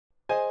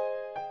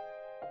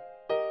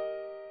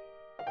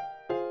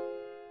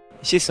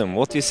Chisom,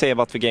 what do you say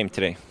about the game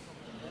today?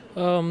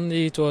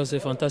 It was a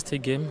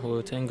fantastic game.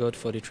 We'll thank God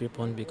for the 3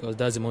 points because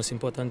that's the most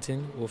important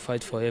thing. We'll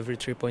fight for every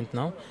 3 points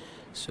now.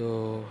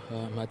 So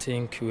I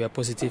think we are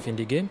positive in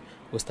the game.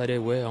 We started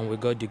well and we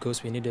got the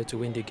goals we needed to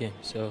win the game.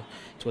 So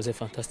it was a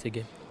fantastic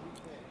game.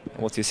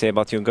 What do you say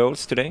about your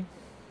goals today?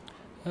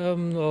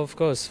 Of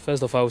course,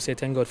 first of all, I would say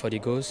thank God for the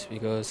goals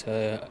because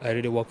I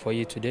really worked for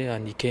it today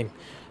and it came,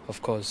 of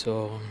course.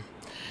 So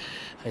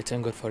I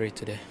thank God for it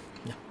today.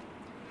 Yeah.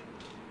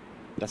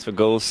 Does the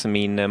goals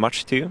mean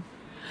much to you?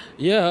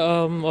 Yeah,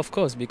 of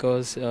course,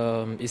 because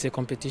it's a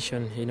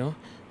competition, you know.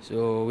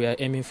 So we are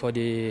aiming for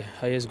the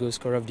highest goal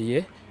scorer of the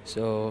year.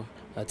 So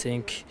I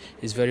think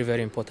it's very,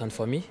 very important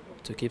for me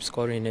to keep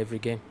scoring in every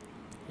game.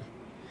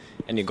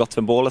 And you got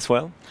the ball as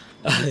well?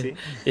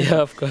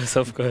 Yeah, of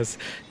course.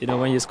 You know,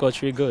 when you score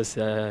 3 goals,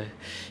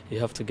 you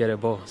have to get a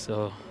ball.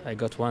 So I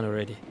got 1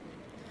 already.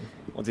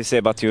 What do you say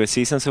about your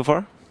season so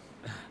far?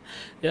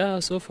 Yeah,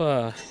 so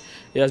far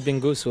it has been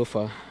good so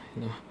far.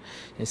 You know,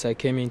 since I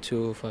came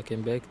into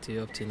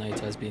Falkenbergs up to now, it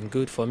has been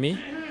good for me.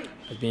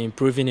 I've been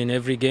improving in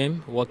every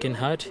game, working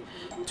hard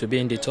to be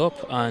in the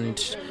top and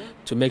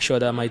to make sure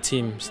that my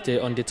team stay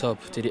on the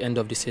top to the end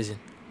of the season.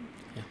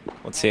 Yeah.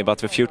 What do you say about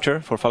the future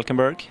for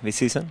Falkenberg this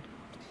season?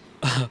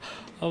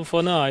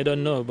 For now, I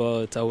don't know,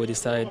 but I will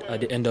decide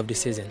at the end of the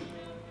season.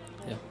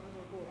 Yeah.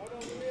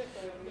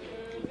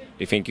 Do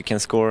you think you can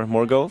score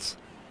more goals?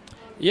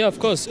 Yeah, of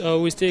course.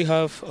 We still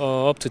have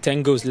up to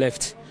 10 goals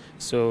left.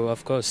 So,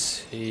 of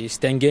course, it's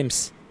 10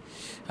 games.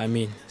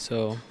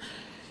 So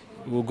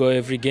we'll go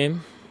every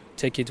game,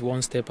 take it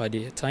one step at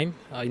a time.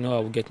 I know I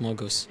will get more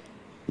goals.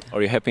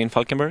 Are you happy in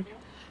Falkenberg?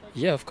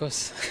 Yeah, of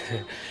course.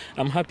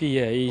 I'm happy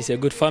here. It's a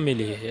good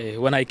family.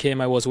 When I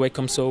came, I was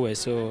welcomed so well,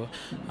 so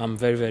I'm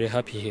very, very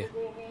happy here.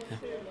 Yeah.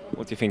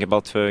 What do you think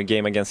about the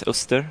game against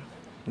Efter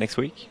next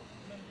week?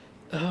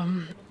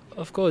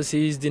 Of course,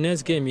 it's the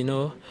next game, you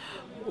know.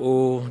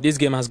 This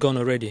game has gone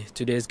already,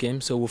 today's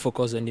game, so we'll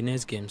focus on the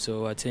next game.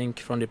 So I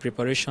think from the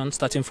preparation,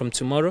 starting from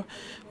tomorrow,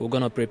 we're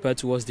going to prepare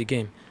towards the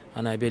game.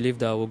 And I believe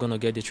that we're going to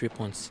get the 3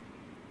 points.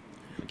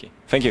 Okay.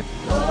 Thank you.